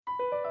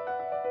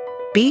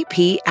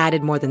BP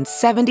added more than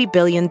 $70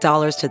 billion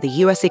to the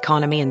U.S.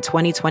 economy in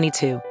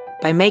 2022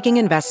 by making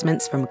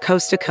investments from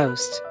coast to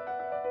coast.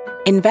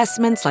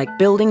 Investments like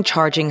building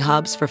charging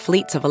hubs for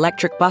fleets of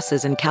electric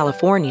buses in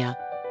California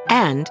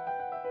and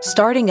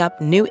starting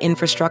up new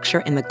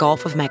infrastructure in the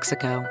Gulf of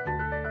Mexico.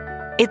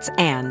 It's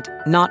and,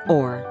 not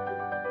or.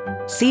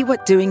 See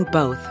what doing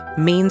both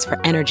means for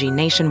energy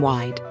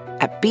nationwide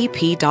at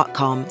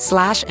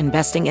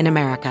bp.com/investing in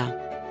America.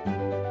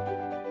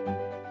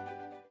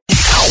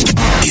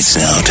 It's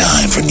now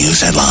time for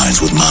news headlines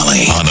with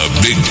Molly on a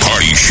Big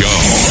Party Show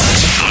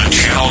on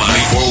Channel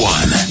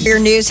 94.1. Your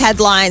news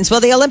headlines. Well,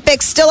 the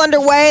Olympics still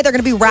underway. They're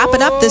going to be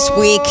wrapping up this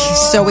week,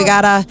 so we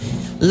got to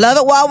love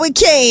it while we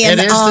can.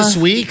 It is this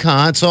week,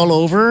 huh? It's all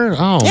over?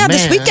 Oh, yeah, man.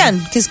 this weekend,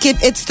 because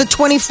it's the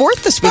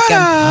 24th this weekend.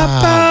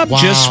 Wow.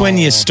 Just when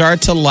you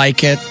start to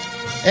like it,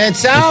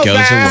 It's it over.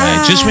 goes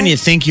away. Just when you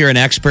think you're an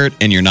expert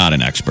and you're not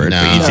an expert,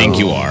 but you think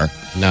you are.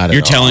 Not at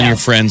You're all. telling your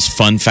friends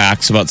fun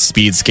facts about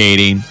speed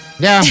skating.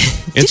 Yeah.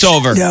 It's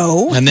over.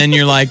 know? And then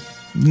you're like,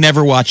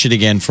 never watch it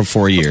again for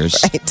 4 years.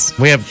 Right.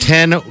 We have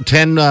 10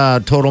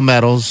 total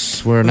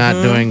medals. We're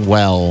not doing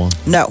well.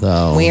 No,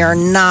 So- we are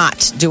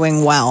not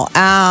doing well.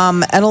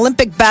 An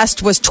Olympic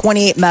best was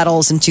 28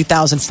 medals in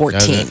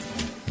 2014.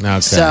 Okay.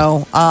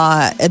 So,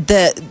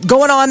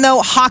 going on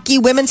though, hockey,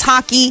 women's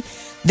hockey,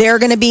 they're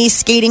going to be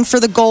skating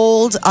for the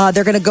gold.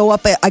 They're going to go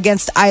up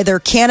against either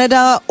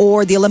Canada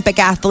or the Olympic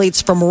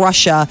athletes from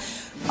Russia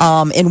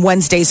in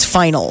Wednesday's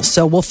final.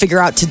 So we'll figure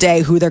out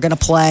today who they're going to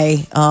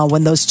play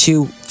when those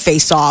two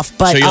face off.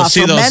 But So you'll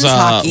see for those men's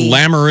hockey,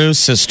 Lamoureux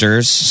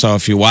sisters. So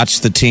if you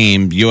watch the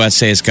team,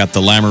 USA's got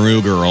the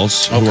Lamoureux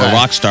girls who are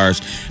rock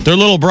stars. Their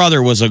little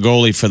brother was a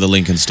goalie for the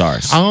Lincoln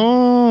Stars.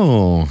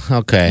 Oh,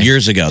 okay.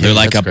 Years ago. They're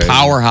like a that's crazy.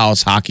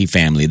 powerhouse hockey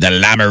family, the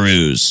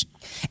Lamoureux.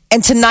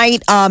 and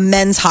tonight,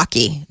 men's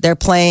hockey, they're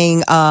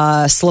playing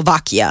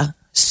Slovakia.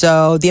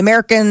 So the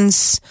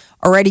Americans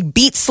already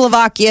beat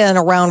Slovakia in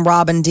a round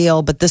robin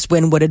deal, but this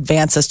win would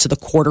advance us to the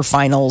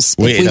quarterfinals.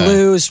 If we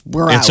lose,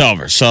 we're out. It's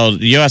over. So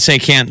USA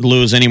can't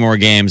lose any more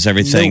games.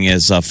 Everything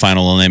is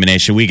final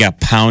elimination. We got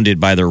pounded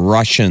by the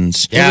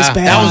Russians. Yeah, was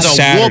bad. that was a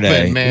Saturday.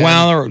 whooping, man.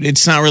 Well,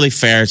 it's not really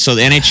fair. So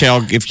the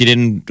NHL, if you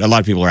didn't, a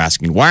lot of people are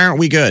asking, why aren't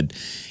we good?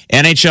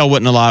 NHL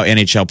wouldn't allow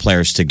NHL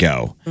players to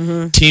go.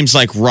 Teams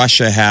like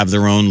Russia have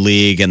their own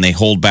league, and they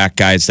hold back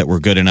guys that were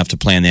good enough to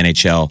play in the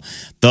NHL.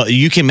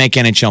 You can make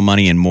NHL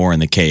money and more in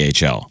the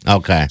KHL.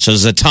 Okay. So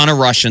there's a ton of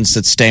Russians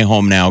that stay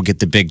home now, get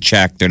the big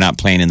check. They're not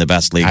playing in the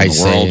best league I in the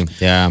see. world.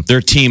 Yeah. Their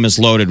team is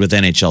loaded with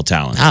NHL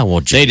talent. Oh, well,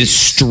 They geez.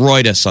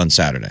 destroyed us on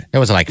Saturday. That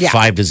was like Yeah.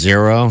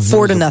 5-0.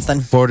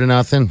 4-0.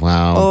 4-0.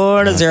 Wow.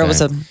 4-0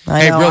 was I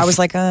know. I was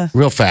like,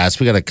 real fast.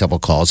 We got a couple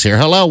calls here.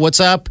 Hello, what's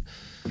up?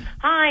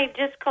 Hi,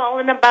 just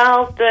calling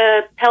about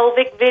the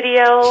pelvic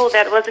video.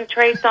 That wasn't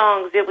Trey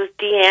Songz. It was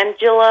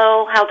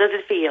D'Angelo. How does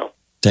it feel?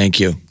 Thank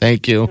you.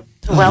 Thank you.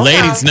 Well,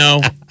 Ladies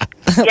know.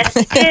 Yes,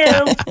 you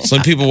do.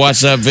 Some people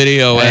watch that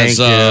video Thank as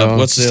you.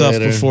 what's the See you stuff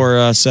later.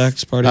 before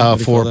sex party? What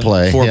do you call that?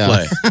 Foreplay.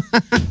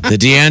 Foreplay. The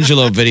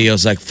D'Angelo video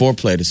is like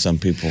foreplay to some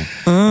people.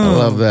 I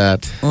love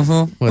that.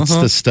 What's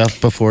the stuff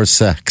before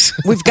sex?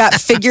 we've got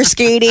figure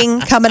skating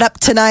coming up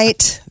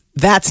tonight.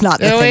 That's not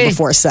the Really? thing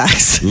before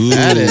sex. Ooh,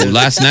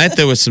 last night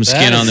there was some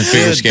skin on the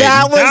figure skating.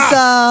 That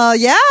was,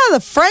 the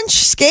French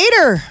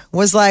skater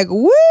was like,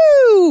 woo,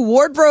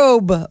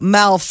 wardrobe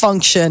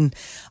malfunction.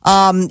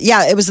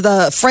 It was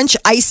the French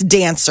ice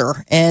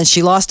dancer, and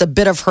she lost a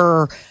bit of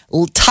her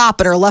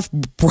top, and her left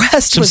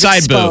breast Some was side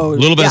exposed. boob,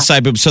 a little bit Yeah. of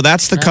side boob. So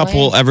that's the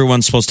couple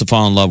everyone's supposed to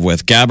fall in love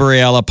with: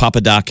 Gabriella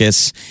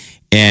Papadakis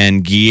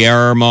and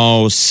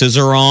Guillermo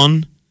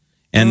Cizeron.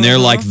 And they're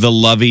like the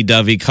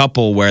lovey-dovey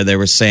couple where they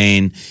were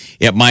saying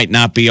it might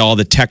not be all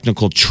the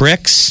technical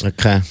tricks,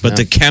 Okay, but yeah.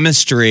 the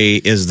chemistry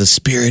is the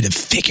spirit of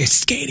figure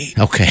skating.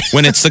 Okay.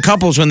 When it's the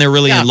couples when they're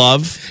really in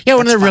love. Yeah,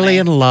 when they're really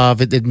in love,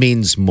 it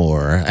means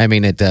more. I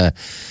mean, when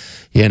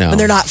When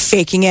they're not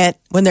faking it,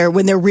 when they're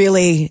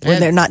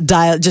not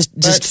just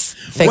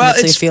faking Well,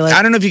 it so you feel it.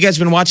 I don't know if you guys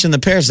have been watching the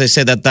pairs. They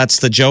say that's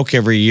the joke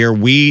every year.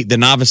 The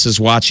novices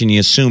watching, you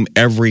assume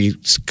every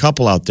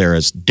couple out there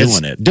is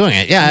doing it. Doing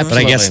it, yeah, But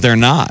I guess absolutely. they're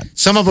not.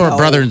 Some of them are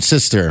brother and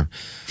sister.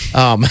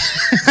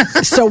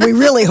 So we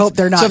really hope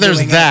they're not. So there's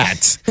doing it.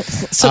 that.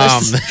 So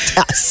there's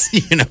yes.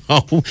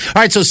 All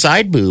right, so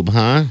side boob,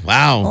 huh?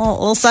 Wow. A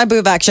little side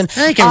boob action.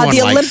 I think everyone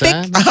The likes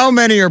Olympic. that. How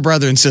many are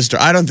brother and sister?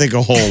 I don't think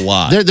a whole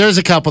lot. There's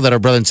a couple that are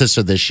brother and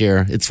sister this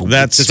year.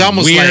 That's it's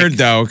almost weird, like,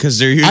 though, because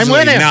they're I'm usually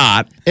with it.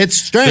 not. It's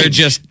strange. They're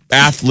just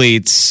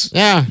athletes.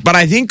 Yeah. But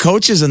I think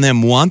coaches and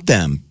them want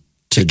them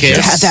to kiss. To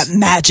just have that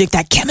magic,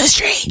 that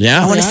chemistry.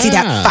 Yeah. I want to see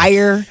Yeah. that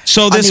fire.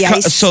 So on this, the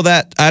ice. so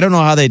that I don't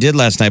know how they did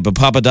last night, but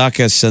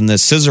Papadakis and the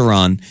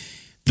Cizeron,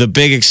 the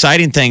big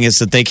exciting thing is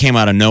that they came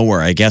out of nowhere.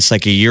 I guess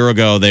like a year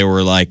ago they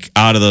were like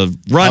out of the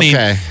running,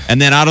 Okay.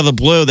 and then out of the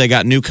blue they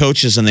got new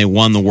coaches and they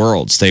won the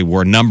Worlds. They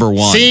were number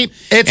one. See,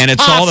 and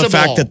it's all the possible.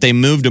 fact that they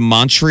moved to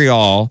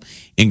Montreal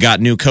and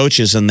got new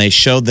coaches, and they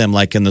showed them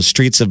like in the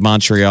streets of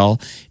Montreal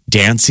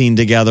dancing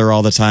together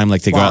all the time.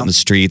 Like they go out in the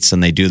streets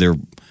and they do their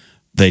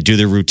They do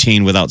their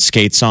routine without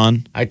skates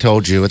on. I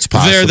told you it's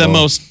possible. They're the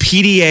most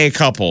PDA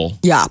couple.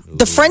 Yeah.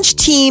 The French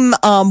team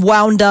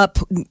wound up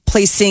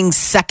placing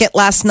second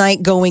last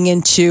night going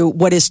into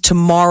what is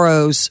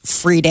tomorrow's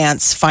free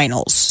dance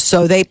finals.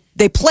 So they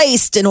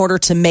placed in order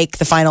to make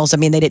the finals. I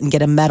mean, they didn't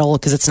get a medal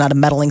because it's not a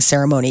medaling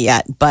ceremony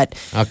yet, but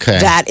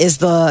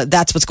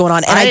that's what's going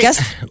on. And I guess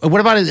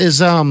what about it is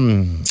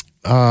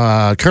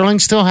curling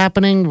still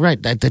happening?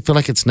 Right. I feel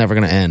like it's never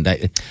going to end.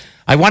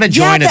 I want to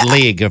join a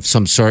league of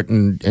some sort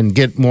and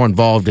get more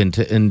involved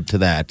into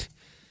that.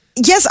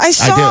 Yes, I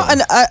saw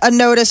a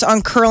notice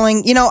on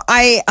curling. You know,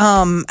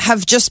 I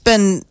have just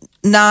been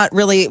not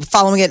really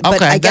following it,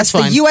 but I guess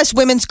the U.S.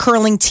 women's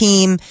curling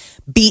team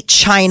beat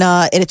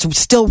China, and it's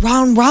still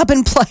round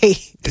robin play.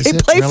 They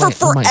play for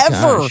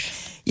forever.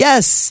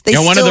 Yes, they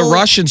one of the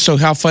Russians. So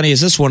how funny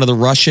is this? One of the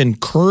Russian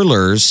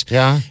curlers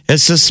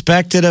is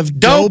suspected of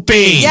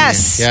doping.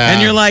 Yes. Yeah.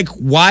 And you're like,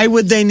 why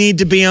would they need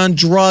to be on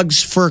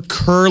drugs for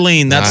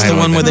curling? That's the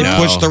one where they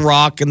push the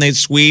rock and they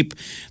sweep.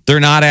 They're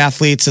not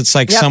athletes. It's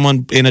like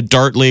someone in a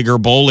dart league or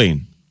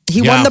bowling.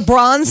 He won the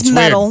bronze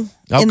medal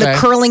in the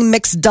curling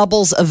mixed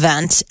doubles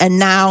event, and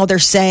now they're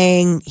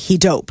saying he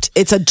doped.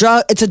 It's a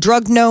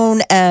drug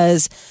known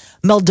as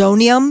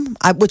meldonium,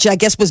 which I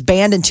guess was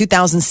banned in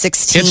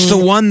 2016. It's the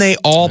one they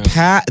all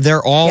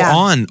they're all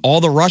on,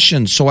 all the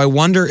Russians. So I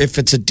wonder if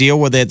it's a deal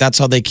with it. That's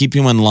how they keep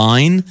you in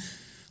line.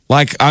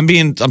 Like I'm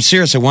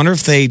serious. I wonder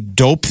if they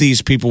dope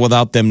these people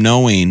without them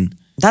knowing.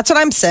 That's what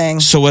I'm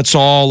saying. So it's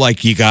all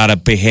like you got to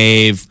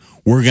behave.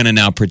 We're going to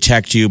now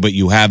protect you, but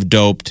you have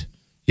doped.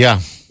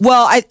 Yeah.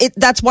 Well,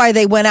 that's why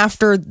they went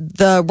after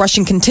the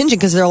Russian contingent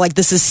because they're like,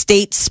 this is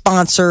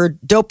state-sponsored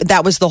dope.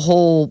 That was the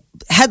whole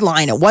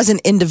headline. It wasn't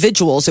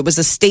individuals. It was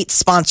a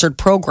state-sponsored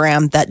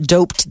program that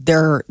doped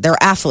their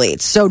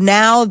athletes. So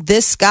now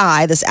this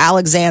guy, this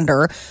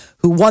Alexander,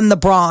 who won the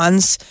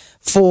bronze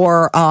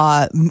for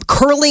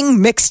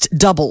curling mixed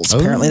doubles,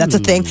 apparently. That's a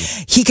thing.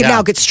 He can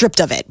now get stripped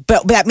of it.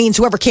 But that means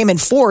whoever came in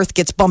fourth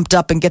gets bumped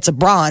up and gets a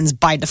bronze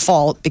by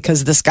default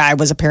because this guy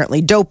was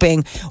apparently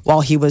doping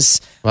while he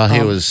was brushing.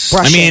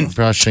 I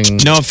mean,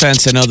 no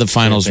offense. I know the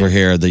finals were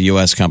here, the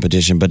U.S.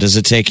 competition, but does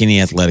it take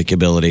any athletic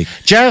ability?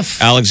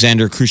 Jeff.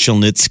 Alexander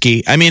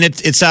Krushelnitsky. I mean,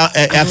 it's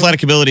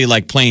athletic ability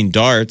like playing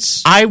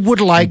darts. I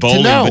would like bowling,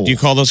 to know. But do you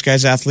call those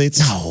guys athletes?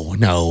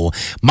 No.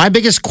 My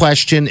biggest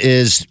question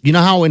is, you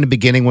know how in the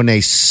beginning when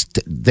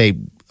they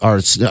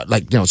are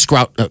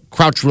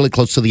crouch really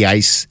close to the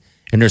ice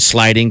and they're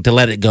sliding to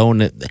let it go,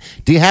 and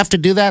do you have to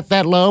do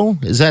that low?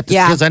 Is that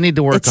because I need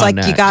to work on that? It's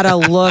like you got to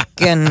look,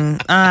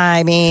 and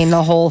I mean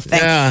the whole thing.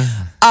 Yeah.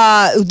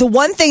 The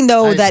one thing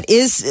though that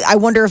is, I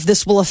wonder if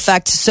this will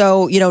affect.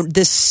 So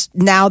this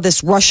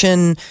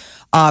Russian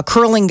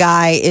curling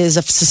guy is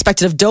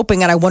suspected of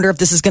doping, and I wonder if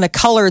this is going to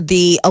color.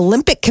 The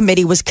Olympic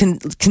Committee was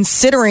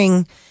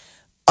considering.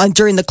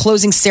 During the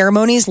closing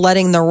ceremonies,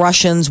 letting the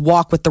Russians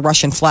walk with the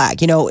Russian flag.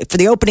 For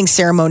the opening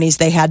ceremonies,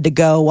 they had to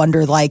go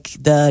under like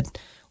the,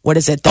 what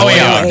is it? The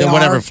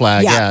whatever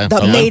flag. Yeah.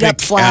 The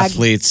made-up flag.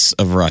 Athletes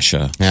of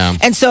Russia. Yeah.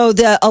 And so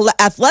the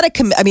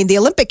the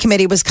Olympic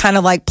Committee was kind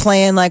of like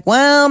playing like,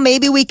 well,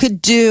 maybe we could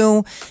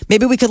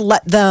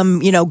let them,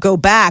 go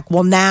back.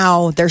 Well,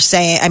 now they're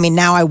saying,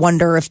 now I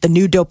wonder if the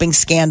new doping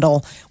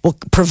scandal will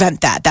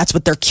prevent that. That's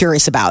what they're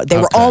curious about. They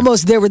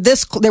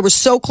were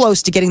so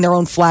close to getting their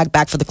own flag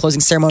back for the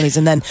closing ceremonies,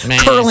 and then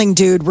curling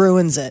dude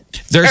ruins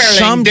it. There's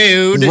some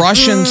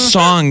Russian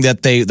song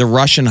that the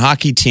Russian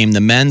hockey team,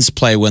 the men's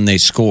play when they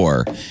score.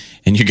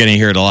 And you're going to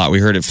hear it a lot. We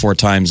heard it 4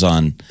 times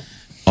on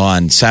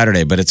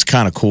Saturday, but it's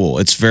kind of cool.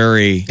 It's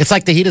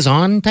like the heat is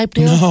on type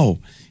deal? No.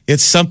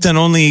 It's something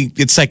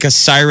it's like a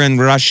siren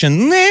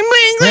Russian.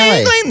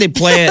 Really? They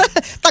play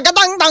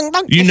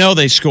it.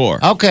 They score.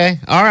 Okay.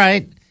 All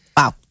right.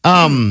 Wow.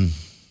 I'm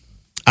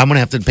going to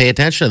have to pay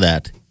attention to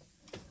that.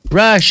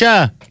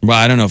 Russia. Well,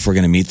 I don't know if we're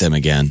going to meet them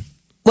again.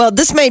 Well,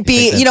 this might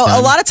be, a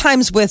lot of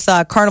times with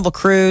Carnival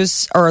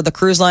Cruise or the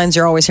cruise lines,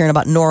 you're always hearing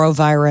about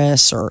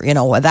norovirus or,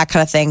 that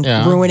kind of thing,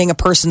 ruining a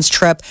person's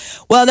trip.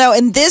 Well, no,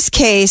 in this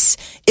case,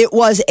 it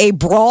was a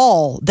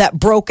brawl that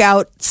broke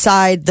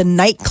outside the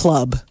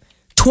nightclub.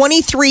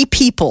 23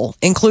 people,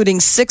 including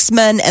 6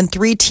 men and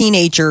 3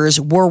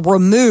 teenagers, were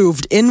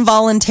removed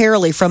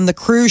involuntarily from the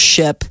cruise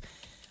ship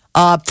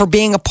for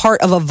being a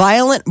part of a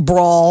violent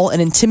brawl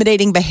and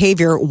intimidating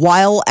behavior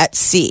while at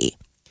sea.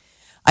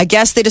 I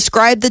guess they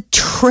described the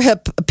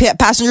trip.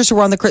 Passengers who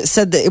were on the cruise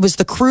said that it was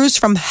the cruise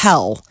from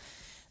hell.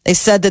 They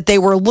said that they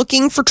were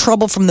looking for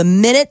trouble from the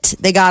minute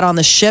they got on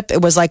the ship.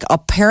 It was like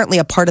apparently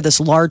a part of this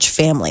large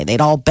family.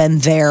 They'd all been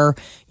there,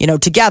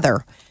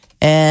 together.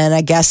 And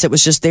I guess it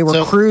was just they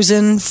were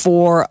cruising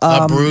for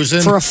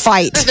for a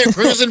fight. They're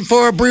cruising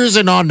for a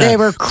bruising on that. They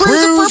were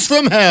cruise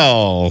from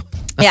hell.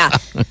 Yeah.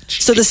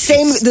 So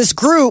this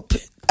group.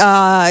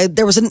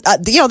 There was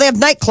they have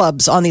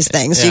nightclubs on these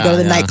things. So you go to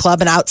the nightclub,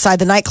 and outside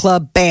the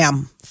nightclub,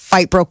 bam,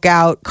 fight broke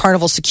out.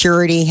 Carnival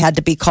security had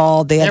to be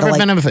called. They had ever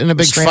been in a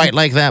big fight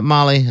like that,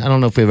 Molly? I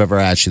don't know if we've ever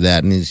asked you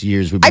that in these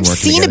years we've been working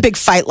together. I've seen a big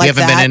fight like that.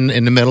 You haven't been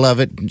in the middle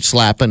of it,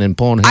 slapping and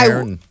pulling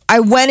hair?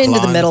 I went into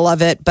the middle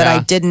of it, but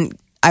I didn't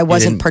I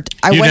wasn't.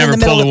 I You've went in never the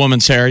middle. pulled a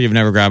woman's hair. You've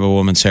never grabbed a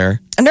woman's hair.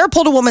 I never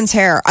pulled a woman's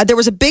hair. There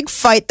was a big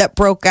fight that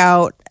broke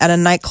out at a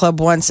nightclub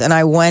once, and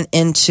I went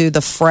into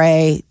the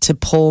fray to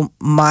pull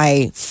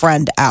my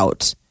friend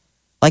out.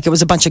 Like, it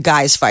was a bunch of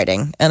guys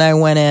fighting, and I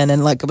went in,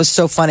 and like, it was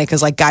so funny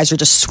because like guys are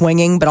just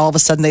swinging, but all of a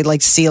sudden they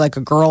like see like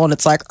a girl, and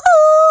it's like,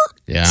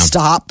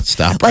 stop.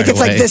 Stop Like, right it's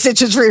like away. this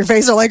itches for your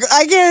face. They're like,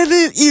 I can't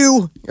hit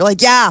you. You're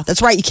like, yeah,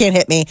 that's right. You can't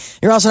hit me.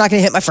 You're also not going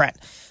to hit my friend.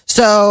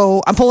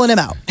 So I'm pulling him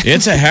out.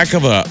 It's a heck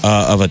of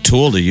a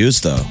tool to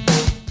use, though.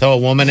 Throw a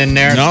woman in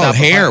there. No, stop a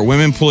hair. fight.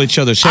 Women pull each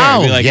other's hair.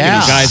 It'd be like,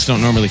 yeah. guys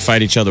don't normally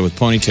fight each other with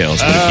ponytails,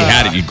 but if you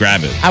had it, you'd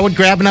grab it. I would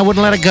grab and I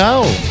wouldn't let it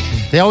go.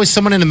 There's always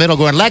someone in the middle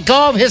going, let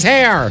go of his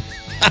hair.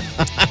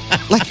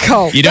 Let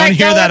go. You don't Let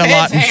hear go that of a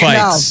lot in his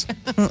hair.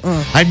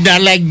 fights. I'm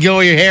not letting go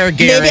of your hair,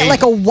 Gary. Maybe at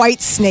like a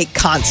White Snake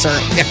concert.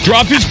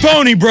 Drop his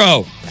pony,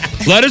 bro.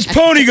 Let his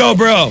pony go,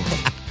 bro.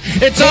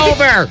 It's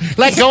over.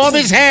 Let go of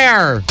his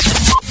hair.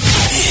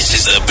 This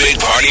is the Big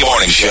Party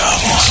Morning Show.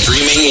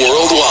 Streaming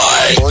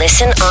worldwide.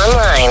 Listen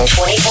online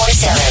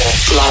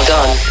 24/7. Log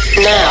on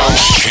now.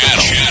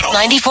 Channel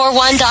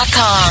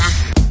 941.com.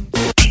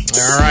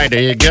 All right,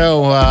 there you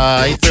go.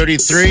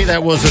 8:33.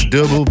 That was a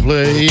double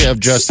play of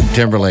Justin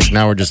Timberlake.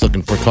 Now we're just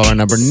looking for caller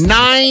number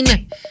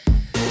 9.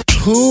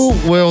 Who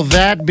will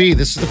that be?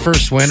 This is the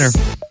first winner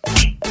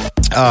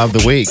of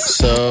the week.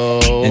 So,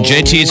 And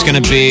JT's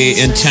going to be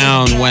in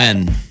town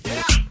when?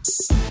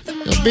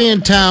 he'll be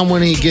in town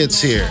when he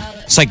gets here.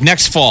 It's like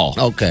next fall.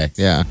 Okay,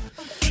 yeah.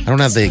 I don't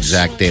have the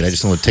exact date. I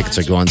just know the tickets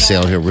are going on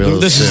sale here real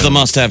This soon. is the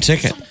must-have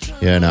ticket.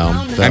 You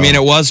know. So. I mean,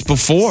 it was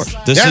before.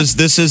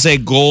 This is a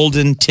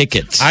golden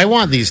ticket. I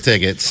want these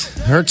tickets.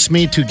 Hurts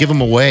me to give them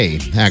away,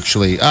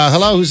 actually.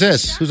 Hello, who's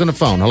this? Who's on the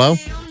phone? Hello?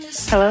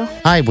 Hello,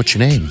 Hi, what's your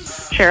name?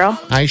 Cheryl.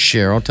 Hi,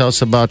 Cheryl. Tell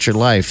us about your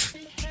life.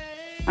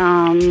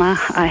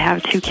 I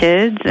have 2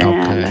 kids and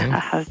Okay. a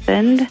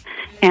husband,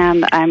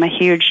 and I'm a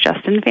huge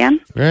Justin fan.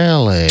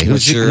 Really?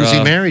 What's your, Who's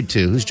he married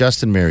to? Who's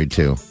Justin married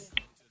to?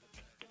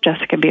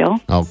 Jessica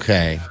Biel.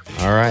 Okay.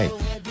 All right.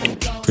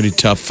 Pretty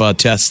tough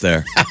test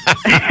there.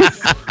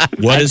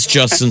 What is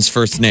Justin's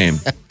first name?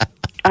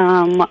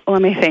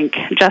 Let me think.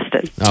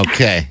 Justin.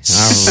 Okay.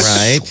 All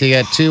right. You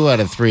got 2 out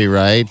of 3,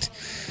 right?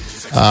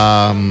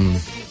 How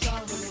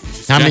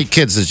many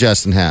kids does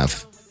Justin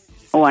have?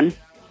 1.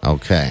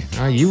 Okay.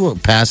 All right, you will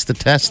pass the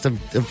test of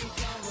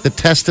the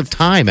test of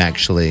time.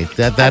 Actually,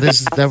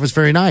 that was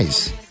very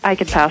nice. I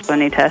could pass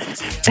any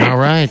test. All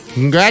right,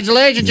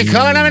 congratulations! You're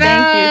calling number 9.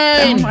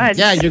 Thank you so much.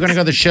 Yeah, you're going to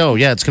go to the show.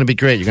 Yeah, it's going to be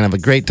great. You're going to have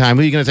a great time.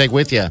 Who are you going to take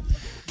with you?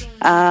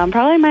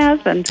 Probably my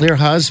husband. Your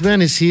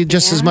husband? Is he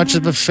just as much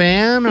of a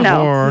fan?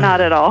 No, or? not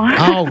at all.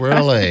 Oh,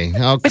 really?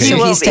 Okay. So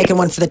will he's be. taking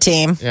one for the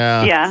team.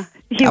 Yeah. Yeah,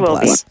 he God will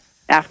bless. be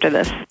after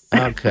this.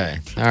 Okay.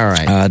 All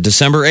right.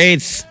 December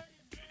 8th.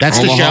 That's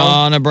the show.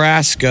 Omaha,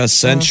 Nebraska,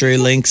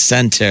 CenturyLink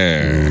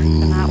Center.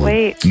 Cannot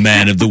wait.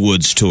 Man of the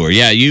Woods Tour.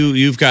 Yeah,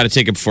 you've got a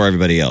ticket before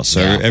everybody else. So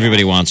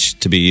everybody wants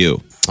to be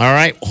you. All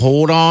right.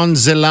 Hold on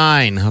the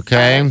line.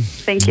 Okay.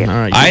 Thank you. All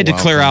right. I had to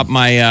you're clear welcome. out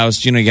my,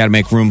 you got to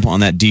make room on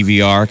that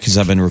DVR because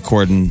I've been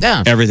recording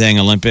Yeah. everything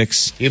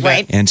Olympics. You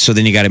bet. And so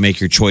then you got to make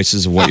your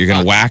choices of what you're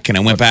going to whack. And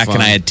I went What back and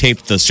fun. I had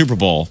taped the Super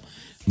Bowl.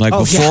 Like,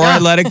 Oh, before yeah. I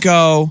let it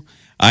go,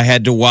 I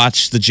had to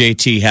watch the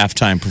JT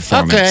halftime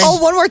performance. Okay. Oh,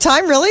 one more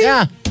time, really?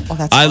 Yeah. Oh,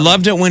 that's I fun.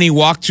 loved it when he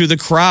walked through the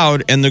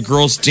crowd and the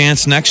girls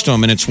danced next to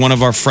him. And it's one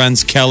of our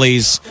friends, Kelly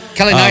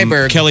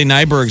Nyberg. Kelly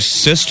Nyberg's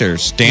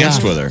sisters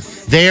danced Yeah. with her.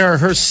 They are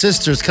her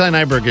sisters. Kelly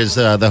Nyberg is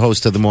the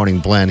host of the Morning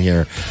Blend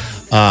here.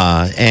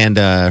 And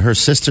her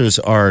sisters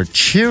are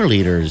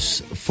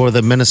cheerleaders for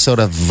the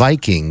Minnesota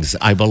Vikings,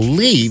 I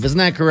believe. Isn't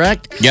that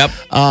correct? Yep.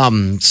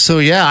 So,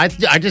 yeah,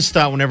 I just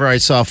thought whenever I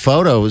saw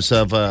photos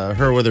of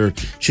her with her,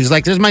 she's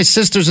like, there's my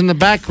sisters in the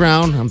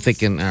background. I'm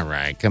thinking, all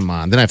right, come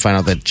on. Then I find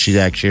out that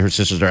her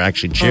sisters are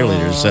actually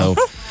cheerleaders. So,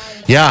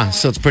 yeah,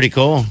 so it's pretty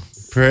cool.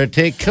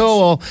 Pretty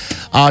cool.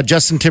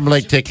 Justin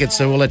Timberlake tickets.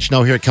 So we'll let you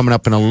know here coming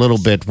up in a little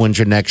bit. When's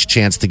your next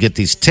chance to get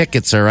these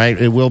tickets? All right.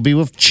 It will be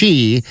with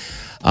Chi.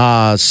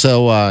 Yeah,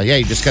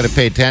 you just got to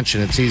pay attention.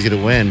 It's easy to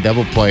win.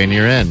 Double play and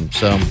you're in.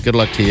 So good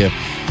luck to you.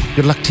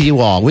 Good luck to you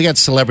all. We got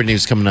celebrity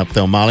news coming up,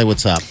 though. Molly,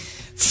 what's up?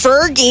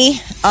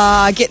 Fergie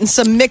getting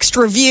some mixed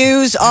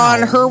reviews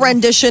on her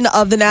rendition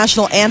of the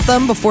national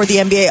anthem before the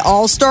NBA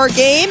All-Star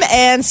Game,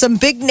 and some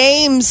big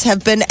names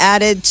have been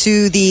added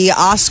to the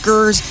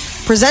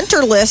Oscars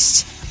presenter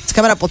list. It's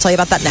coming up. We'll tell you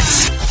about that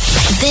next.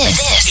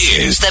 This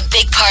is the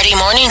Big Party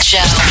Morning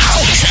Show.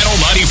 Channel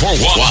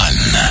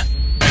 94.1.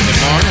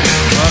 Good morning.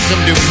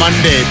 Welcome to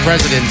Monday,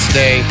 President's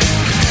Day.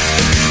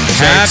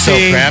 Sorry it's so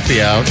Happy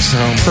crappy out. So.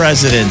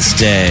 President's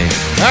Day.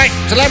 All right,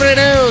 celebrity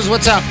news.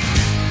 What's up?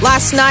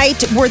 Last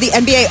night were the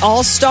NBA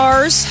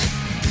All-Stars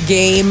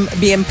game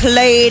being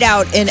played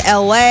out in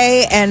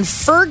LA, and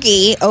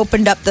Fergie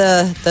opened up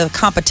the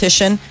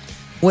competition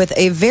with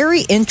a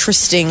very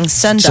interesting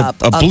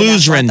send-up. A of the blues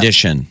national anthem.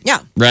 rendition. Yeah.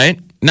 Right?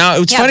 Now,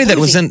 it's Yeah, funny that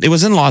bluesy. it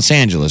was in Los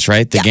Angeles,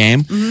 right? The Yeah.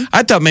 game.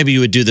 I thought maybe you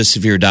would do this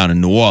if you were down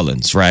in New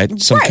Orleans, right?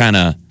 Some Right. kind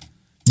of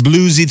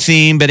bluesy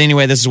theme. But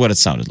anyway, this is what it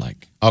sounded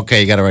like.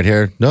 Okay, you got it right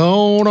here.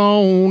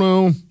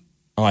 No.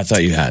 Oh, I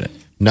thought you had it.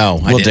 No,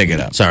 We'll dig it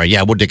up. Sorry,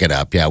 yeah, we'll dig it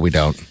up. Yeah, we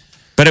don't.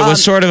 But it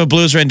was sort of a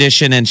blues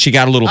rendition, and she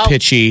got a little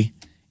pitchy,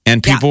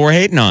 and people were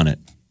hating on it.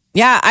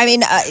 Yeah, I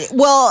mean,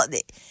 well,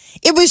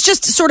 it was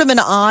just sort of an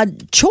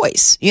odd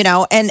choice, you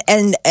know. And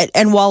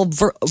while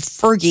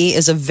Fergie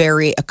is a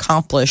very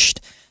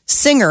accomplished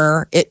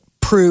singer, it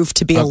proved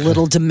to be a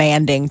little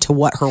demanding to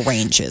what her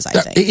range is, I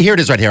think. Here it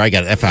is right here. I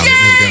got it. I found it. Here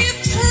we go.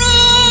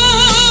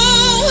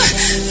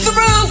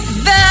 Through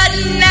the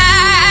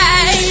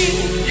night,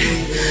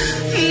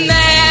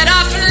 that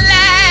our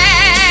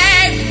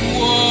flag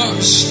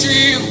was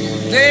still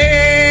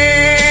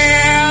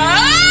there.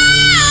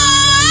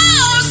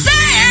 Oh,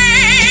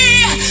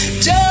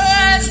 say,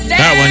 does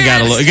That one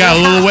got a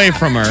little away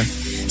from her.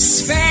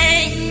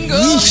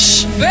 Spangled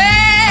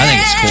Banner I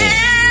think it's cool.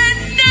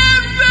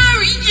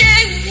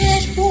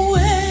 yet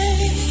wave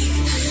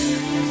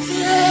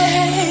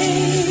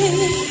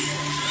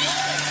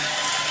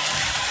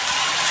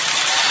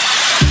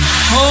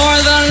for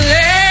the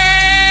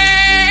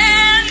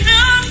land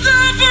of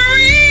the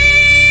free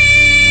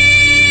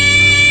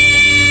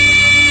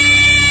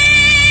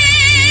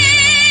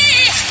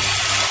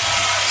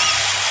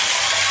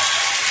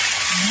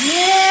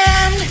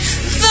and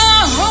the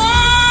home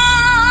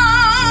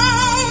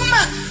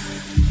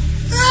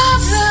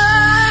of the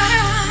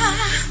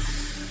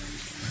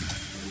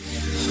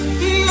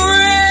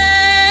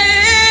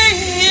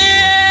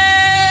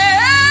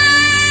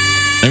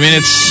I mean,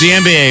 it's the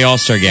NBA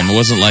All-Star Game. It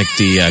wasn't like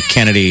the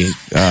Kennedy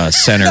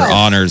Center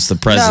honors the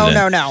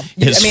president. No.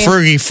 It's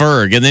Fergie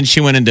Ferg, and then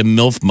she went into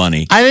MILF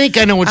money. I think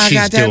I know what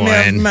she's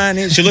doing.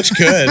 She looks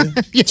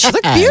good. She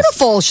looked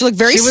beautiful. She looked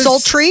very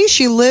sultry.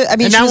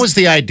 And that was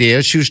the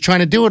idea. She was trying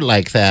to do it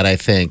like that, I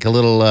think. A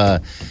little,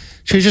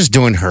 she was just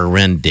doing her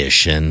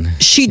rendition.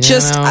 She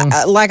just,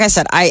 like I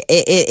said,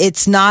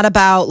 it's not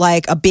about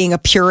like being a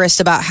purist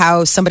about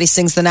how somebody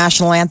sings the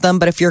national anthem,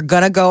 but if you're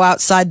going to go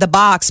outside the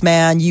box,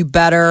 man, you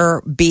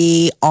better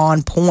be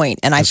on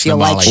point. And I feel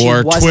like she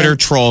or wasn't. Twitter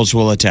trolls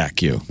will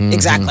attack you.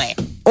 Exactly.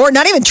 Or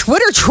not even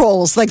Twitter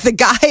trolls, like the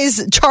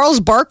guys,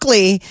 Charles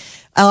Barkley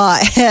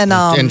and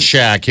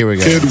Shaq. Here we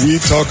go. Did we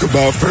talk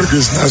about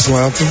Fergie's national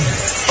anthem?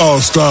 Oh,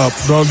 stop.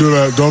 Don't do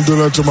that. Don't do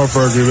that to my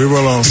Fergie. Leave her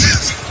alone.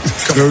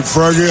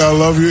 Fergie, I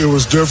love you. It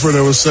was different.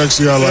 It was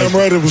sexy. I like it. I'm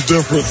right. It was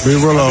different.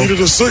 Leave her alone. I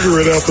needed a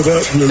cigarette after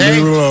that.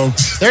 Leave her alone.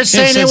 They're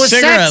saying it was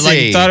cigarette, sexy. like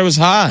you thought it was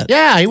hot.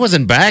 Yeah, he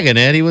wasn't bagging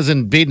it. He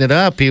wasn't beating it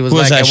up. He was Who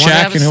was like,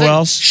 that, Shaq and who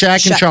else?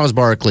 Shaq and Charles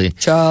Barkley.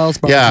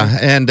 Yeah,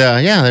 and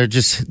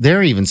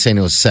they're even saying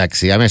it was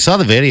sexy. I mean, I saw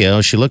the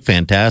video. She looked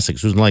fantastic.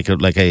 She was like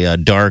a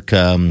dark,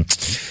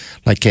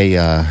 like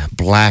a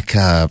black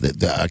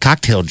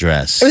cocktail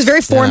dress. It was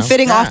very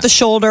form-fitting, off the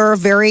shoulder.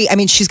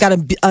 She's got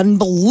an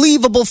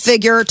unbelievable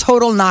figure,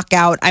 total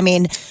knockout. I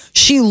mean,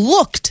 she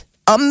looked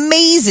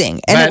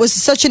amazing. And it was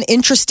such an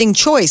interesting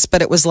choice,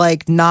 but it was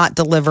like not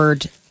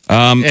delivered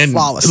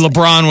flawlessly.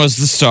 LeBron was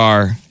the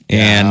star.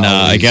 And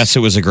I guess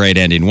it was a great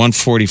ending.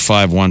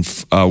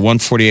 148,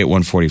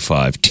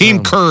 145.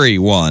 Team Curry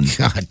won.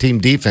 God, team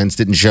defense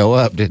didn't show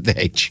up, did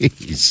they?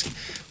 Jeez.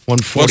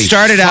 145. Well, it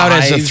started out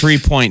as a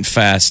 3-point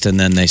fest, and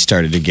then they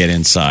started to get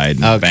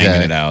inside and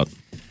banging it out.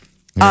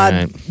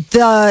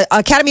 The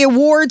Academy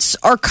Awards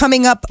are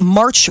coming up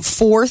March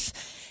 4th,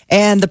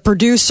 and the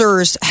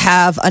producers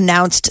have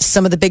announced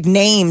some of the big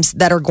names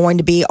that are going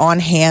to be on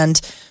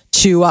hand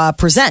to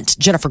present.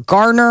 Jennifer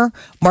Garner,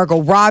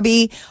 Margot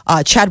Robbie,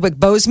 Chadwick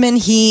Boseman.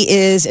 He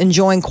is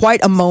enjoying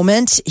quite a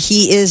moment.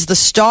 He is the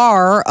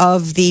star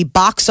of the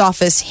box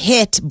office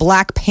hit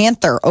Black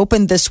Panther,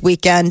 opened this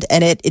weekend,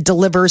 and it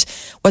delivers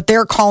what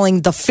they're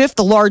calling the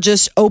 5th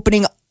largest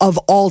opening of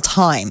all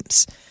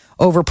times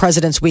over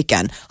President's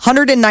Weekend.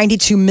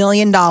 $192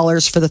 million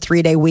for the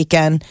 3-day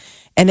weekend,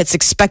 and it's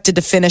expected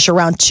to finish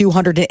around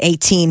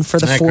 $218 for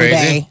the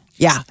 4-day.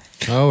 Yeah.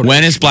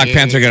 When is Black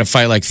Panther going to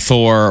fight like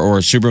Thor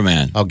or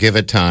Superman? I'll give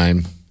it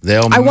time.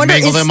 They'll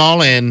mingle them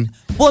all in.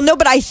 Well, no,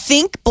 but I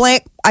think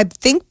Black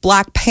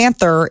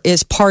Panther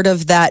is part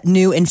of that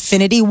new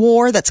Infinity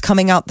War that's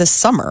coming out this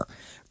summer.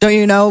 Don't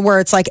you know, where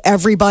it's like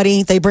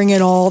everybody, they bring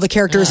in all the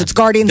characters. Yeah. It's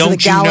Guardians of the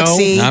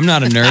Galaxy. I'm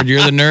not a nerd.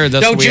 You're the nerd.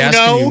 That's what we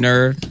asking you,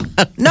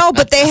 nerd. No,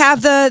 but they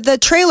have the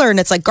trailer, and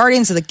it's like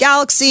Guardians of the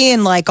Galaxy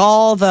and like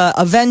all the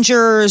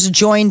Avengers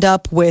joined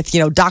up with,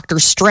 Doctor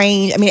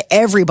Strange. I mean,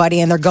 everybody,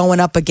 and they're going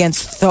up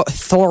against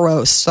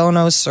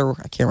Sonos, or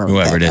I can't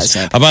remember. Whoever it is.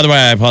 By the way,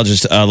 I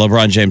apologize.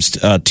 LeBron James,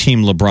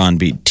 Team LeBron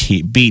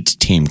beat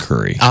Team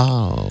Curry.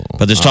 Oh.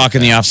 But there's talk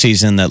in the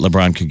offseason that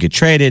LeBron could get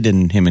traded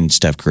and him and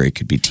Steph Curry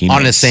could be teammates.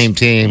 On the same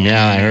team.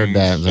 Yeah, I heard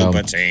that.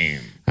 Super team.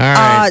 All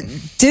right.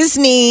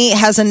 Disney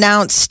has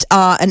announced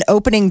an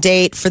opening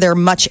date for their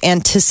much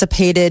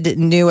anticipated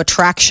new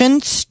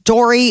attraction,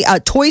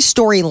 Toy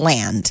Story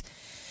Land.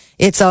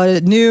 It's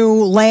a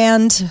new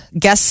land.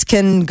 Guests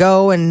can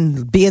go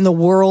and be in the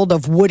world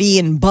of Woody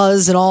and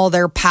Buzz and all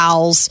their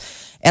pals.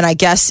 And I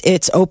guess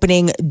it's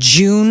opening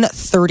June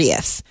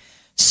 30th.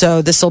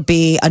 So this will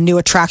be a new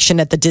attraction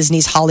at the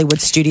Disney's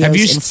Hollywood Studios Have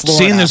you in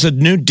Florida. seen there's a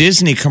new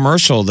Disney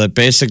commercial that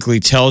basically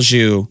tells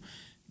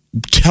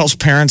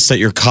parents that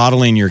you're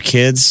coddling your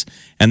kids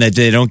and that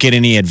they don't get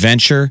any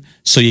adventure,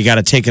 so you got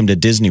to take them to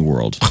Disney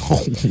World.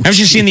 Haven't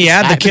you seen the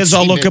ad? The kids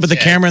all look up at the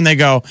camera and they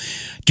go,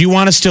 "Do you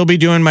want to still be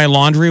doing my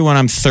laundry when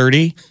I'm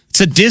 30?" It's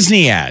a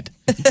Disney ad.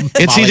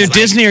 It's either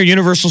Disney or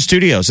Universal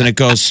Studios, and it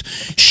goes,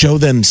 "Show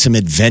them some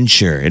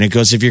adventure." And it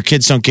goes, if your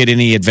kids don't get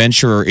any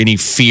adventure or any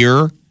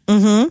fear,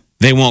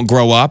 they won't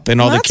grow up.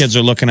 And all the kids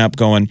are looking up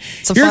going,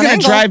 "You're going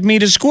to drive me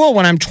to school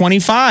when I'm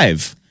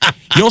 25.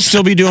 You'll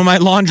still be doing my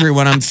laundry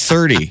when I'm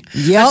 30.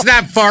 That's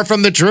not far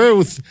from the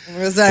truth.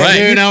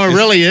 Right. You know, it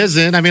really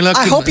isn't. I mean, look.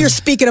 I hope you're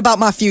speaking about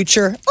my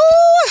future.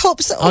 Oh, I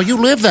hope so. Oh, you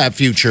live that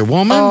future,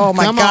 woman. Oh,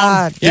 my Come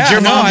God. On. Did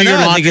your mom do your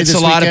I laundry think it's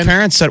this a lot of weekend?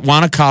 parents that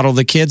want to coddle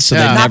the kids so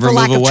they Not never for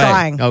lack move of away.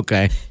 trying.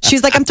 Okay.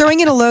 She's like, I'm throwing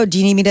in a load. Do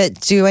you need me to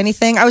do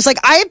anything? I was like,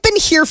 I've been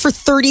here for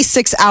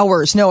 36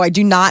 hours. No, I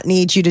do not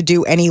need you to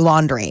do any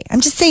laundry.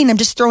 I'm just saying, I'm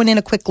just throwing in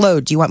a quick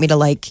load. Do you want me to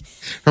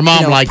Her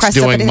mom likes press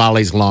doing everything?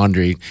 Molly's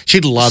laundry. She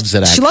loves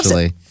it, actually. She loves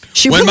it.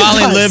 She When really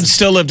Molly does.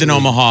 still lived in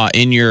Omaha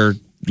in your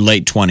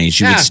late 20s,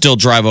 you would still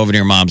drive over to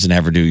your mom's and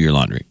have her do your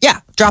laundry. Yeah,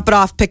 drop it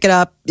off, pick it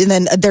up, and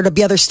then there'd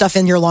be other stuff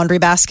in your laundry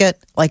basket,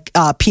 like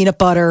peanut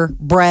butter,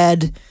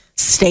 bread,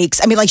 steaks.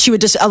 I mean, like she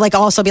would just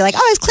also be like,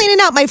 "Oh, I was cleaning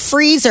out my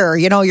freezer."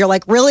 You know, you're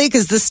like, really?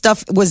 Because this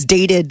stuff was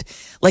dated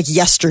like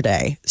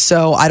yesterday.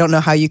 So I don't know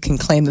how you can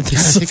claim that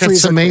this is I a think that's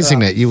freezer amazing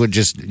clear-out.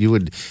 that you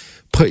would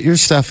put your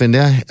stuff in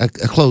a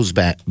clothes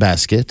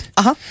basket,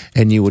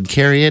 and you would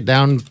carry it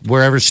down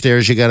wherever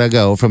stairs you got to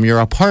go from your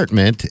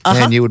apartment,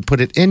 and you would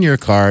put it in your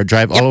car,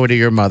 drive all the way to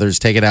your mother's,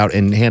 take it out,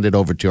 and hand it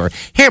over to her.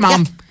 Here,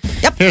 Mom.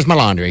 Yep. Here's my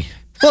laundry.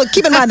 Well,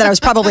 keep in mind that I was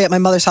probably at my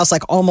mother's house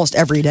like almost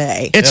every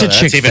day. It's a that's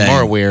chick even thing.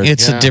 more weird.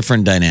 It's Yeah. a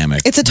different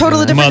dynamic. It's a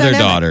totally different dynamic.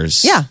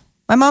 Mother-daughters. Yeah.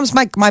 My mom's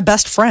my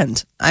best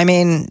friend. I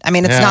mean,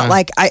 it's Yeah.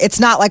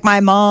 not like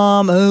my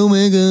mom. Oh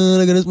my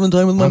God, I gotta spend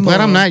time with my I'm mom.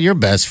 glad I'm not your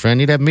best friend.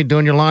 You'd have me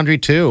doing your laundry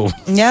too.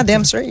 Yeah,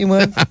 damn straight you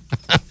would.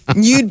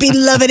 You'd be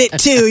loving it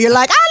too. You're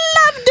like,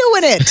 I love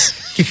doing it.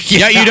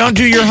 Yeah, you don't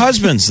do your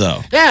husband's,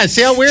 though. Yeah,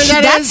 see how weird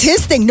That's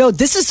his thing. No,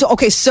 this is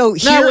okay. So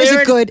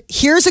weird?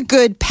 here's a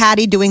good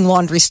Patty doing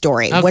laundry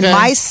story. When Okay.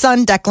 my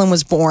son Declan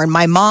was born,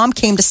 my mom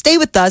came to stay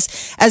with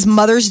us, as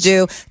mothers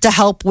do, to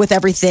help with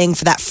everything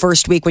for that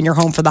first week when you're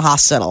home from the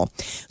hospital.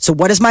 So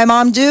what does my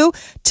mom do?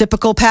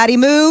 Typical Patty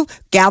move,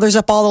 gathers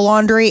up all the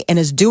laundry and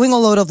is doing a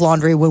load of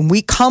laundry when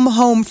we come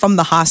home from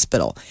the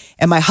hospital.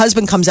 And my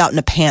husband comes out in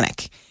a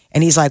panic.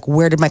 And he's like,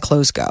 "Where did my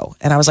clothes go?"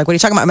 And I was like, "What are you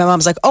talking about?" My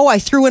mom's like, "Oh, I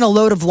threw in a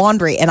load of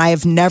laundry." And I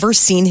have never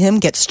seen him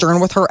get stern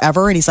with her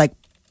ever. And he's like,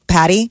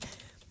 "Patty,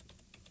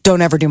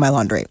 don't ever do my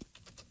laundry."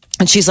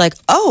 And she's like,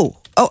 oh,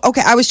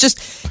 okay.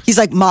 He's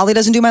like, "Molly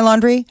doesn't do my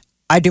laundry.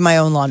 I do my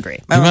own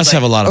laundry." My You mom's must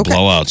like, have a lot of "Okay."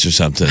 blowouts or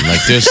something.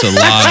 Like there's a lot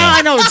I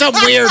of. know, it's so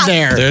weird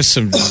there. There's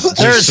some.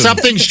 There's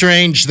something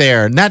strange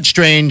there. Not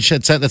strange.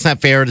 That's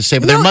not fair to say,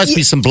 but there No, must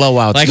be some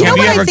blowouts. Like, You know have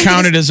you what I ever think it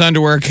counted his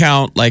underwear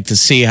count, like to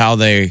see how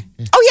they?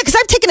 Oh, yeah, because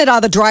I've taken it out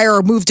of the dryer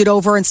or moved it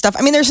over and stuff.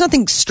 I mean, there's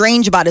nothing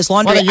strange about his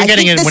laundry. Well, you're I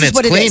getting think it this when is it's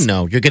what it clean, is.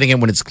 though. You're getting it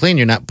when it's clean.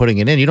 You're not putting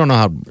it in. You don't know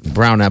how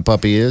brown that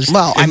puppy is.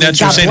 Well, I And mean,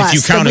 that's what I'm God saying. If bless.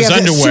 you count Then we his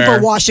have this underwear,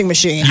 super washing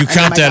machine. You Oh,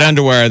 count my that God.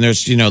 underwear, and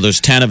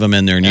there's 10 of them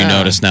in there, and you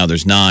notice now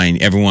there's 9.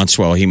 Every once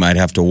in a while, he might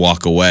have to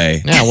walk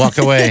away. Yeah, walk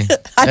away.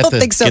 I don't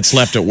think so. Gets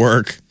left at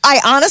work. I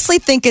honestly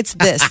think it's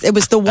this. It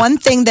was the one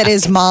thing that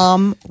his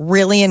mom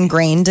really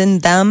ingrained in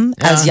them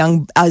as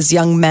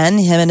young men,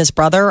 him and his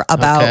brother,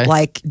 about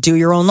like do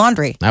your own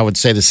laundry. I would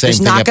say the same There's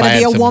thing. not if gonna I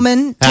be had a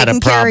woman had taking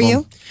care of problem.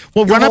 you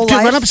Well, your whole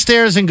run life.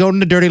 upstairs and go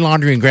into dirty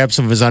laundry and grab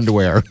some of his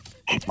underwear.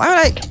 Why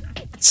would I?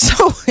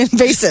 So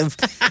invasive.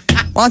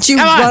 Why don't you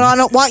Come on.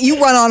 Why don't you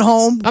run on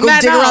home? I'm Go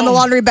not dig around the home.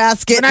 laundry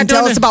basket We're not and tell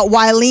doing us it. about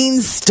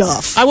Wileen's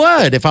stuff. I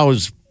would if I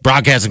was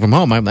broadcasting from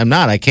home. I'm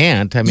not. I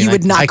can't. I mean, You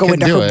would not I go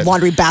couldn't into do her it.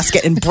 laundry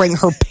basket and bring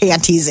her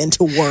panties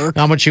into work.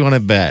 How much you want to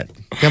bet?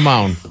 Come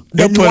on. He'll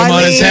Then put him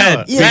on his Wiley-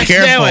 head. Yeah. Be Let's do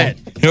careful. it.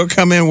 He'll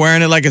come in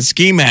wearing it like a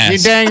ski You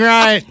mask. dang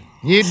right.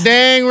 You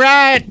dang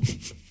right.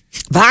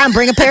 Fine,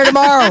 bring a pair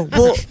tomorrow.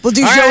 We'll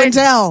do All show right. and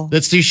tell.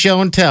 Let's do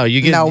show and tell.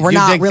 You get. No, we're you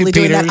not dig really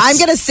through doing that. Peter's. I'm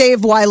going to save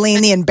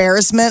Wileen the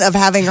embarrassment of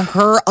having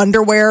her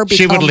underwear become...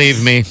 She would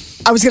leave me.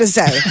 I was going to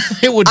say.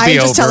 It would be I'm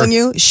just over. telling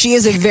you, she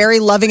is a very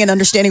loving and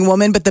understanding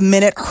woman, but the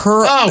minute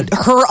her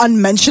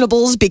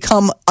unmentionables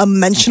become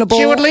unmentionable...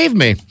 She would leave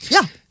me.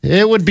 Yeah.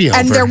 It would be over.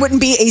 And there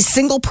wouldn't be a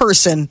single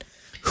person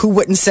who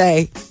wouldn't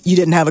say, you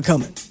didn't have it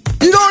coming.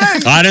 You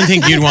don't I don't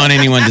think you'd want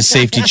anyone to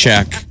safety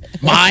check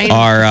mine.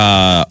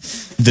 our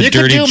the You could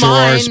dirty do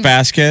drawers mine.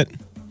 basket.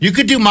 You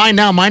could do mine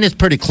now. Mine is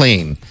pretty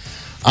clean.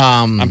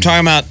 I'm talking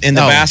about in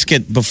the Oh.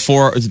 basket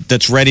before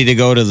that's ready to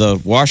go to the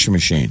washing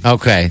machine.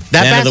 Okay.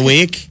 That End of the basket-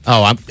 week.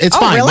 Oh, it's Oh,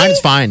 fine. really? Mine's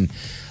fine.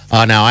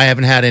 Now I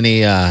haven't had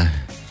any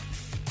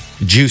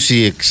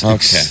juicy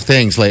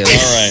things lately. All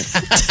right.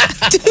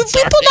 Do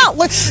people not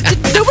look?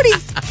 Nobody.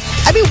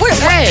 I mean,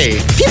 Hey.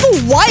 people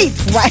wipe,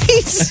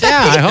 right?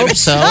 Yeah, I hope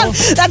so.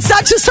 That's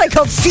not just like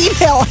a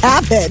female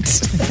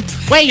habit.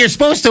 Wait, you're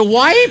supposed to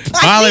wipe?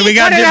 Molly, we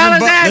got what the hell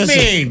different does that butts.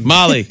 mean?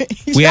 Molly,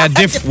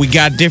 we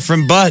got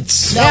different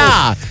butts.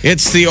 Yeah.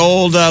 It's the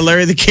old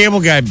Larry the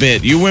Cable Guy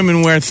bit. You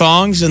women wear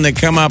thongs and they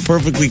come out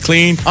perfectly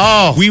clean.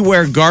 Oh. We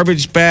wear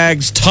garbage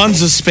bags,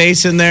 tons of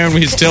space in there, and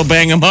we still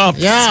bang them up.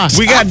 Yeah.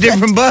 We got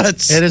different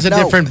butts. It is a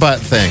different butt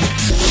thing.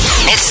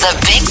 It's the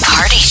Big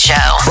Party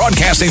Show.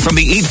 Broadcasting from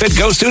the Eat Fit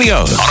Go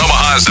studios on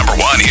Omaha's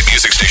 #1 hit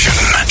music station,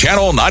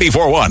 Channel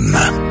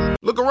 94.1.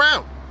 Look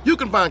around. You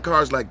can find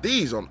cars like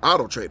these on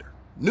AutoTrader.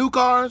 New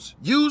cars,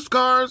 used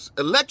cars,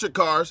 electric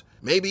cars,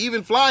 maybe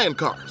even flying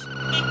cars.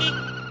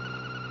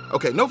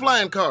 Okay, no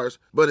flying cars,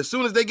 but as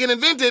soon as they get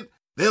invented,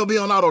 they'll be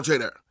on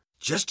AutoTrader.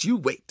 Just you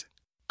wait.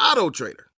 AutoTrader.